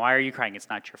crying. Why are you crying? It's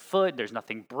not your foot. There's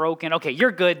nothing broken. Okay,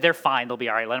 you're good. They're fine. They'll be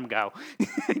all right. Let them go.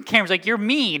 Cameron's like, you're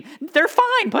mean. They're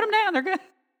fine. Put them down. They're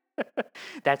good.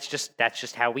 That's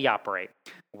just how we operate.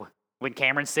 When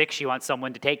Cameron's sick, she wants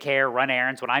someone to take care, run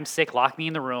errands. When I'm sick, lock me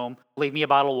in the room, leave me a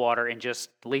bottle of water, and just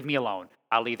leave me alone.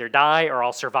 I'll either die or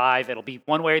I'll survive. It'll be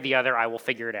one way or the other. I will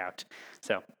figure it out.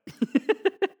 So,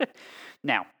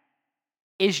 now,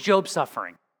 is Job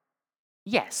suffering?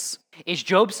 Yes. Is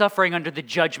Job suffering under the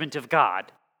judgment of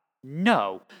God?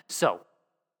 No. So,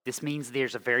 this means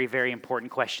there's a very, very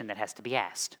important question that has to be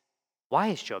asked. Why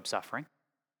is Job suffering?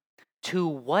 To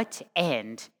what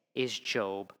end is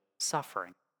Job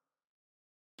suffering?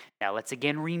 Now, let's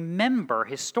again remember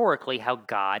historically how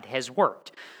God has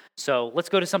worked. So, let's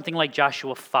go to something like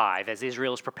Joshua 5 as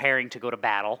Israel is preparing to go to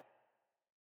battle.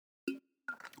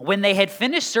 When they had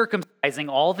finished circumcising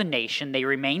all the nation, they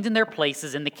remained in their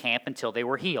places in the camp until they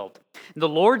were healed. The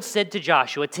Lord said to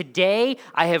Joshua, "Today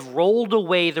I have rolled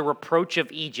away the reproach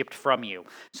of Egypt from you."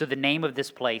 So the name of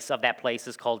that place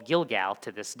is called Gilgal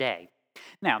to this day.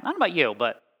 Now, not about you,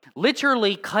 but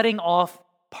literally cutting off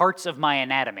parts of my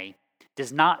anatomy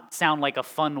does not sound like a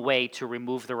fun way to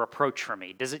remove the reproach from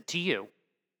me. Does it to you?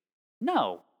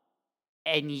 No.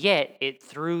 And yet,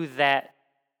 through that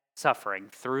suffering,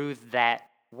 through that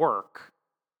work,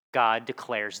 God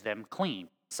declares them clean.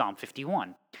 Psalm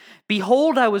 51.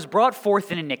 "Behold, I was brought forth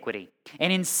in iniquity,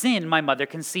 and in sin my mother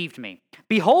conceived me.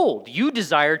 Behold, you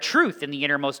desire truth in the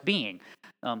innermost being."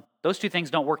 Those two things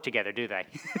don't work together, do they?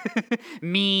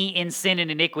 Me in sin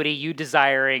and iniquity, you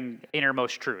desiring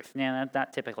innermost truth. Yeah,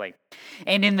 not typically.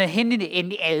 And in the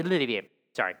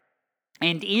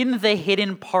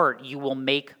hidden part you will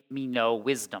make me know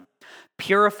wisdom.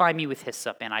 Purify me with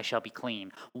hyssop, and I shall be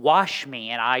clean. Wash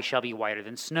me, and I shall be whiter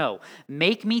than snow.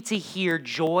 Make me to hear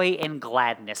joy and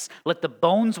gladness. Let the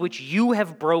bones which you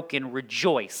have broken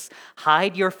rejoice.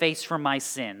 Hide your face from my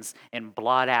sins, and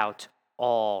blot out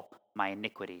all my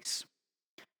iniquities.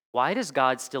 Why does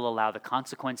God still allow the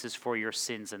consequences for your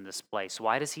sins in this place?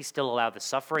 Why does he still allow the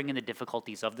suffering and the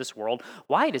difficulties of this world?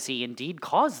 Why does he indeed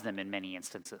cause them in many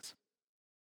instances?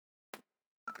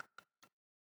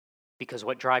 Because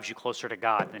what drives you closer to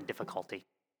God than difficulty?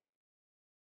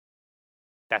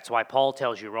 That's why Paul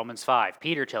tells you, Romans 5.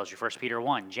 Peter tells you, 1 Peter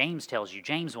 1. James tells you,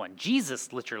 James 1.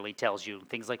 Jesus literally tells you,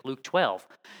 things like Luke 12.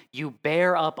 You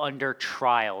bear up under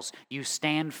trials. You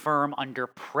stand firm under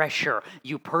pressure.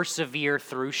 You persevere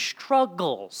through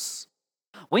struggles.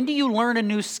 When do you learn a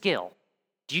new skill?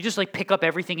 Do you just pick up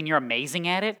everything and you're amazing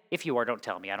at it? If you are, don't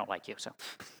tell me. I don't like you, so.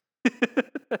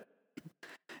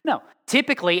 No,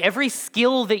 typically every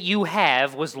skill that you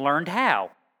have was learned how?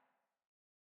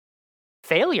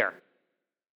 Failure.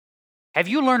 Have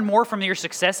you learned more from your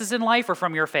successes in life or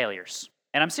from your failures?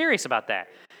 And I'm serious about that.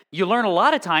 You learn a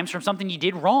lot of times from something you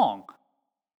did wrong.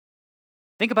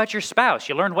 Think about your spouse.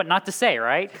 You learned what not to say,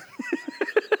 right?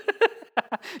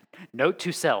 Note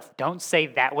to self, don't say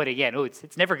that one again. Oh,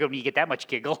 it's never good when you get that much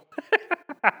giggle.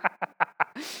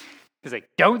 He's like,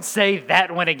 don't say that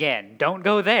one again. Don't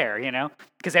go there,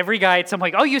 Because every guy at some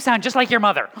point, oh, you sound just like your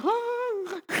mother.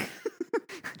 Run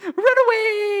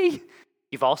away.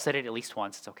 You've all said it at least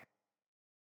once. It's okay.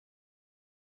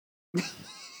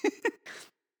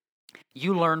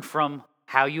 You learn from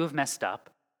how you have messed up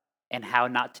and how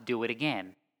not to do it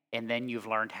again. And then you've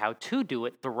learned how to do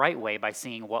it the right way by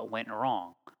seeing what went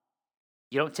wrong.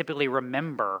 You don't typically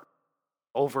remember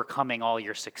overcoming all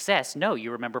your success. No,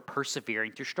 you remember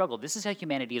persevering through struggle. This is how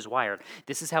humanity is wired.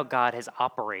 This is how God has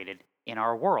operated in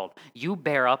our world. You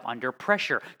bear up under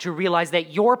pressure to realize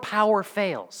that your power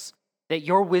fails, that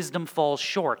your wisdom falls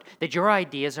short, that your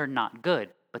ideas are not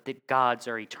good, but that God's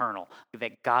are eternal,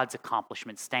 that God's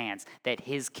accomplishment stands, that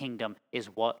his kingdom is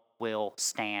what will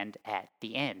stand at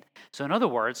the end. So in other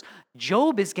words,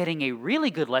 Job is getting a really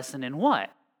good lesson in what?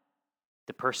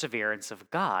 The perseverance of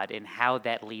God and how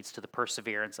that leads to the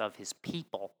perseverance of his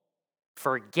people.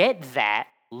 Forget that,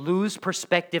 lose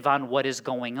perspective on what is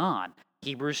going on.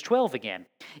 Hebrews 12 again.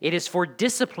 It is for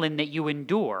discipline that you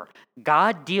endure.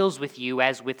 God deals with you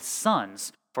as with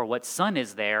sons, for what son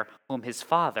is there whom his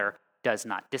father does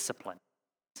not discipline?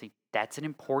 See, that's an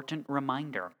important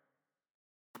reminder.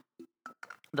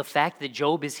 The fact that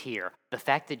Job is here, the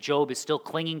fact that Job is still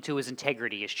clinging to his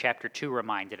integrity, as chapter 2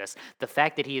 reminded us, the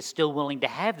fact that he is still willing to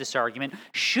have this argument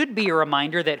should be a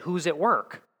reminder that who's at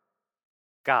work?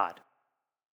 God.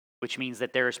 Which means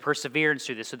that there is perseverance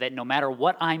through this, so that no matter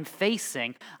what I'm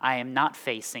facing, I am not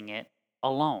facing it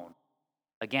alone.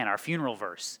 Again, our funeral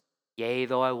verse. Yea,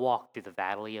 though I walk through the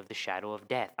valley of the shadow of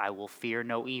death, I will fear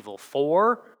no evil.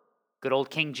 For, good old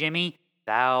King Jimmy,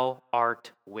 thou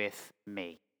art with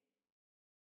me.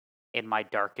 In my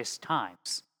darkest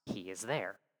times, he is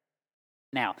there.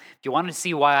 Now, if you wanted to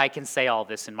see why I can say all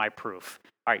this in my proof,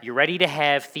 all right, you ready to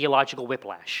have theological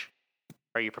whiplash?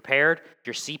 Are you prepared?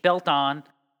 Your seatbelt on,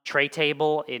 tray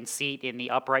table and seat in the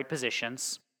upright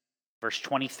positions. Verse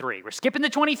 23. We're skipping to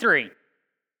 23.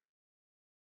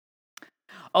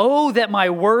 Oh, that my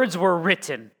words were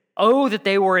written. Oh, that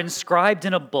they were inscribed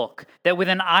in a book, that with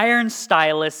an iron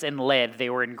stylus and lead they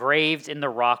were engraved in the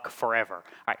rock forever.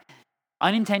 All right.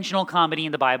 Unintentional comedy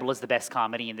in the Bible is the best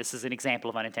comedy, and this is an example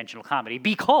of unintentional comedy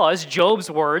because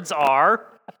Job's words are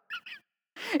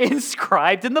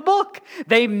inscribed in the book.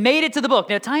 They made it to the book.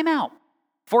 Now, time out.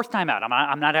 Fourth time out.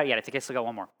 I'm not out yet. I think I still got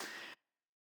one more.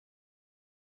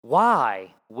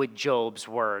 Why would Job's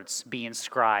words be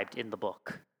inscribed in the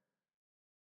book?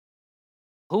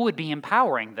 Who would be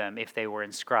empowering them if they were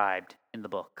inscribed in the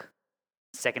book.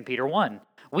 2 Peter 1,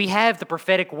 we have the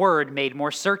prophetic word made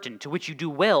more certain, to which you do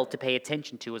well to pay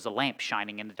attention to as a lamp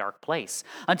shining in a dark place,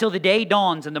 until the day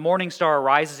dawns and the morning star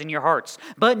arises in your hearts.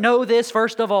 But know this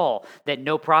first of all, that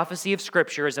no prophecy of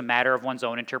Scripture is a matter of one's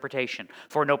own interpretation.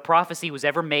 For no prophecy was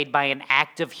ever made by an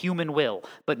act of human will,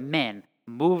 but men,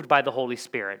 moved by the Holy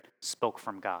Spirit, spoke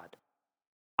from God.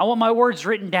 I want my words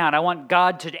written down. I want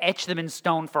God to etch them in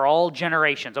stone for all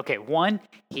generations. Okay, 1,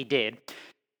 he did.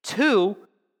 2,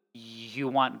 you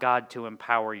want God to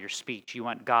empower your speech. You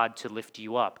want God to lift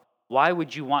you up. Why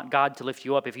would you want God to lift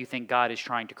you up if you think God is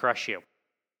trying to crush you?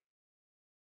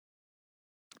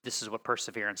 This is what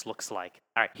perseverance looks like.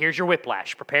 All right, here's your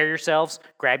whiplash. Prepare yourselves.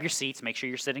 Grab your seats. Make sure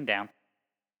you're sitting down.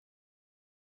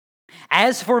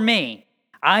 As for me,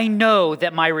 I know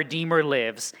that my Redeemer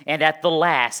lives, and at the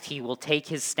last he will take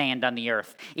his stand on the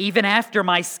earth. Even after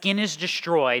my skin is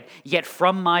destroyed, yet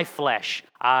from my flesh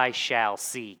I shall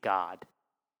see God.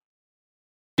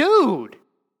 Dude,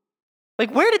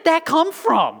 like, where did that come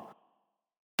from?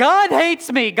 God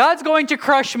hates me. God's going to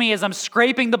crush me as I'm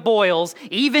scraping the boils.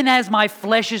 Even as my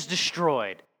flesh is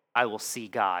destroyed, I will see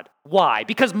God. Why?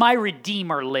 Because my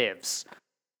Redeemer lives.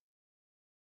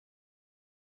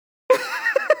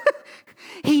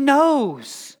 He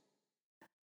knows.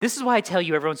 This is why I tell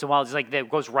you every once in a while, it's like that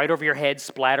goes right over your head,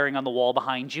 splattering on the wall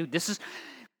behind you. This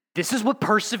is what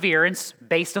perseverance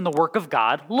based on the work of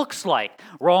God looks like.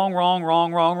 Wrong, wrong,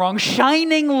 wrong, wrong, wrong.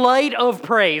 Shining light of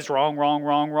praise. Wrong, wrong,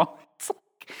 wrong, wrong. It's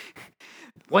like,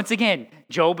 once again,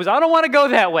 Job was, I don't want to go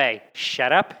that way.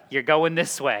 Shut up. You're going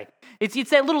this way.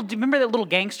 It's that little, do you remember that little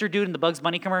gangster dude in the Bugs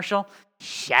Bunny commercial?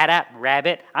 Shut up,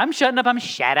 rabbit. I'm shutting up. I'm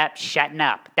shutting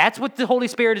up. That's what the Holy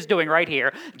Spirit is doing right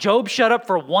here. Job shut up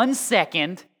for 1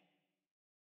 second,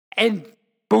 and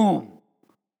boom.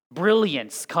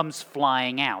 Brilliance comes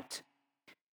flying out.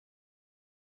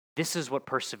 This is what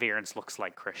perseverance looks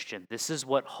like, Christian. This is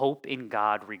what hope in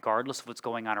God, regardless of what's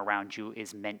going on around you,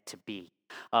 is meant to be.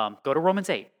 Go to Romans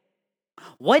 8.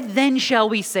 What then shall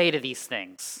we say to these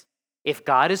things? If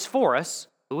God is for us,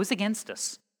 who is against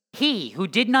us? He who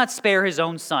did not spare his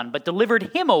own son, but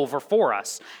delivered him over for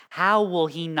us, how will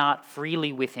he not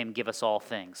freely with him give us all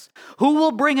things? Who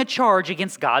will bring a charge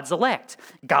against God's elect?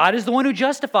 God is the one who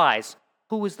justifies.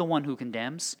 Who is the one who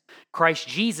condemns? Christ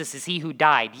Jesus is he who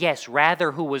died, yes,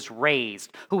 rather who was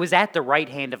raised, who is at the right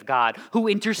hand of God, who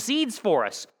intercedes for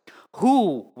us.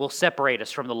 Who will separate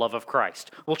us from the love of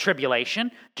Christ? Will tribulation,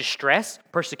 distress,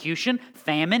 persecution,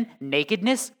 famine,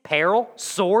 nakedness, peril,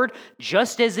 sword?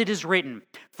 Just as it is written,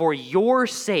 for your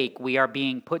sake we are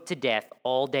being put to death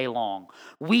all day long.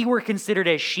 We were considered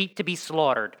as sheep to be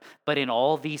slaughtered, but in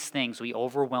all these things we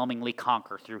overwhelmingly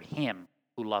conquer through him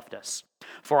who loved us.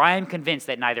 For I am convinced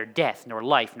that neither death, nor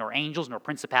life, nor angels, nor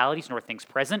principalities, nor things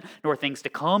present, nor things to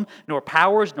come, nor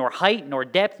powers, nor height, nor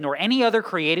depth, nor any other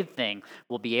created thing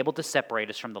will be able to separate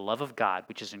us from the love of God,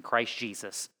 which is in Christ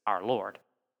Jesus, our Lord.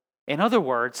 In other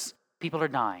words, people are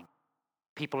dying.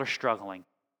 People are struggling.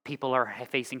 People are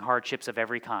facing hardships of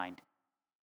every kind.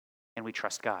 And we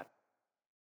trust God.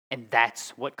 And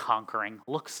that's what conquering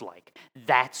looks like.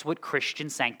 That's what Christian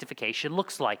sanctification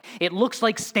looks like. It looks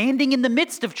like standing in the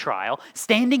midst of trial,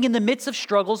 standing in the midst of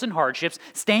struggles and hardships,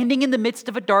 standing in the midst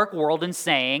of a dark world and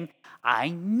saying,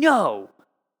 I know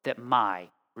that my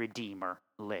Redeemer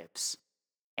lives.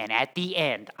 And at the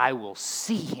end, I will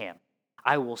see him.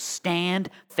 I will stand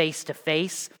face to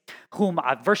face,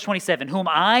 verse 27, whom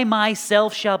I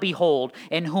myself shall behold,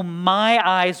 and whom my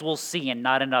eyes will see, and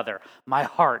not another. My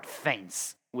heart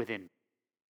faints within.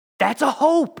 That's a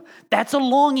hope. That's a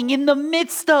longing in the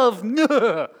midst of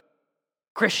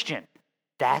Christian.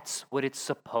 That's what it's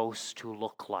supposed to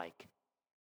look like.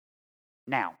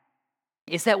 Now,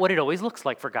 is that what it always looks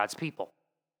like for God's people?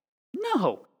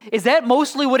 No. Is that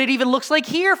mostly what it even looks like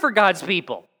here for God's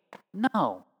people?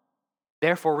 No.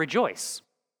 Therefore, rejoice.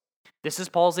 This is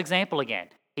Paul's example again.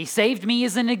 He saved me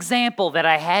as an example that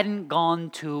I hadn't gone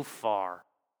too far.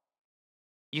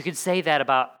 You could say that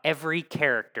about every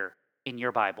character in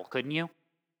your Bible, couldn't you?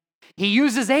 He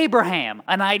uses Abraham,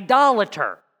 an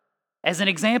idolater, as an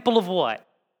example of what?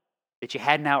 That you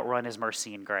hadn't outrun his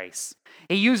mercy and grace.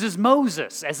 He uses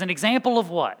Moses as an example of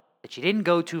what? That you didn't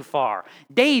go too far.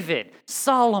 David,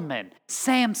 Solomon,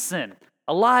 Samson,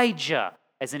 Elijah,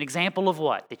 as an example of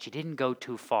what? That you didn't go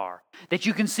too far. That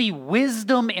you can see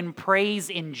wisdom and praise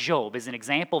in Job as an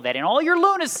example that in all your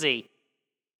lunacy,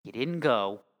 you didn't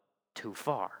go too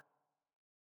far.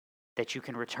 That you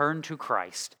can return to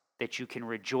Christ, that you can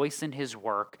rejoice in his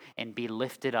work and be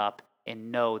lifted up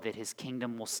and know that his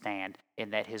kingdom will stand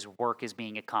and that his work is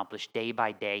being accomplished day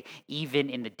by day, even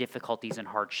in the difficulties and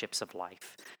hardships of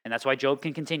life. And that's why Job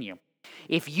can continue.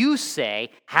 If you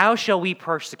say, how shall we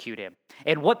persecute him?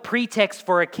 And what pretext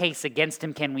for a case against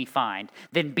him can we find?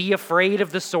 Then be afraid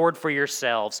of the sword for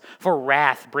yourselves, for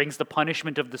wrath brings the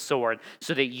punishment of the sword,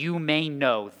 so that you may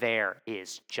know there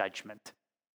is judgment.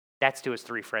 That's to his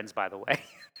three friends, by the way.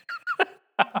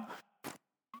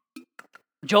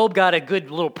 Job got a good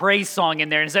little praise song in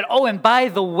there and said, oh, and by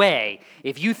the way,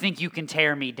 if you think you can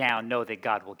tear me down, know that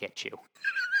God will get you.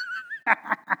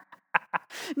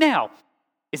 Now,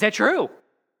 is that true?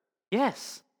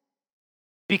 Yes.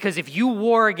 Because if you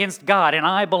war against God and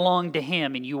I belong to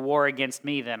him and you war against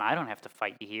me, then I don't have to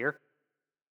fight you here.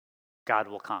 God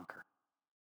will conquer.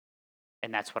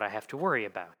 And that's what I have to worry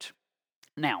about.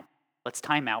 Now, let's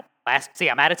time out.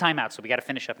 I'm out of timeout, so we got to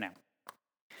finish up now.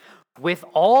 With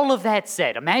all of that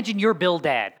said, imagine you're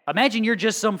Bildad. Imagine you're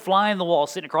just some fly on the wall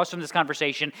sitting across from this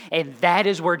conversation, and that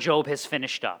is where Job has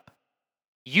finished up.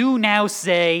 You now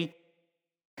say,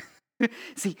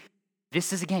 see,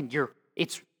 this is again,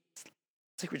 it's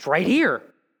right here.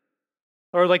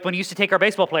 Or like when we used to take our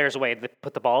baseball players away, they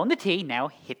put the ball on the tee, now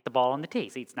hit the ball on the tee.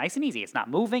 See, it's nice and easy. It's not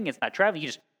moving, it's not traveling,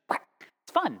 it's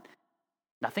fun.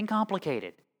 Nothing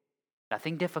complicated,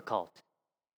 nothing difficult.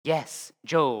 Yes,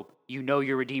 Job, you know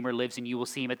your Redeemer lives and you will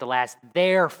see him at the last.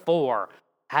 Therefore,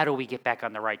 how do we get back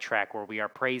on the right track where we are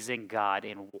praising God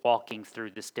and walking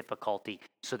through this difficulty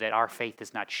so that our faith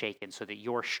is not shaken, so that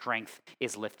your strength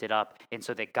is lifted up, and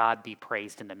so that God be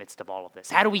praised in the midst of all of this?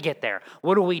 How do we get there?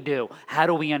 What do we do? How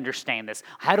do we understand this?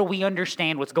 How do we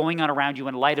understand what's going on around you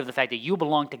in light of the fact that you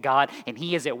belong to God and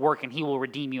he is at work and he will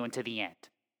redeem you unto the end?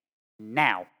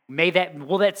 Now, will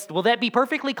that be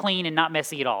perfectly clean and not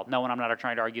messy at all? No, and I'm not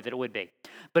trying to argue that it would be.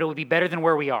 But it would be better than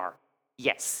where we are.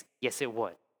 Yes, it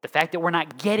would. The fact that we're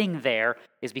not getting there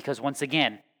is because, once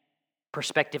again,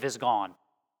 perspective is gone.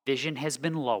 Vision has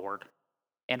been lowered,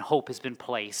 and hope has been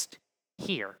placed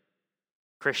here.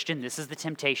 Christian, this is the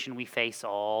temptation we face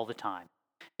all the time.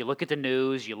 You look at the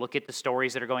news, you look at the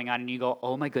stories that are going on, and you go,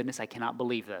 oh my goodness, I cannot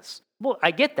believe this. Well,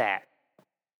 I get that.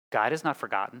 God is not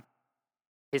forgotten.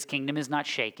 His kingdom is not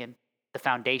shaken. The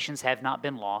foundations have not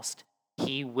been lost.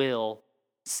 He will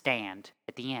stand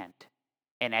at the end.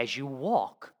 And as you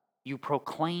walk, you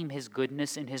proclaim his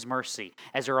goodness and his mercy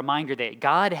as a reminder that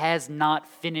God has not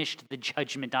finished the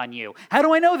judgment on you. How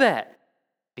do I know that?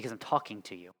 Because I'm talking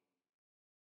to you.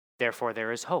 Therefore,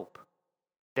 there is hope.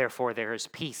 Therefore, there is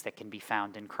peace that can be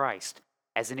found in Christ.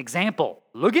 As an example,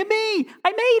 look at me.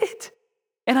 I made it.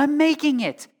 And I'm making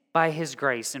it by his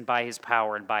grace and by his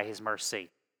power and by his mercy.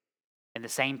 And the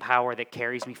same power that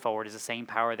carries me forward is the same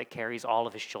power that carries all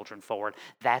of his children forward.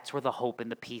 That's where the hope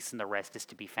and the peace and the rest is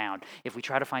to be found. If we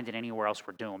try to find it anywhere else,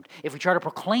 we're doomed. If we try to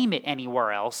proclaim it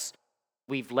anywhere else,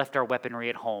 we've left our weaponry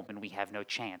at home and we have no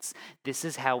chance. This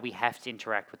is how we have to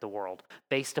interact with the world,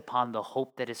 based upon the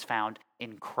hope that is found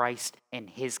in Christ and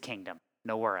his kingdom,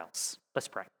 nowhere else. Let's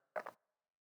pray.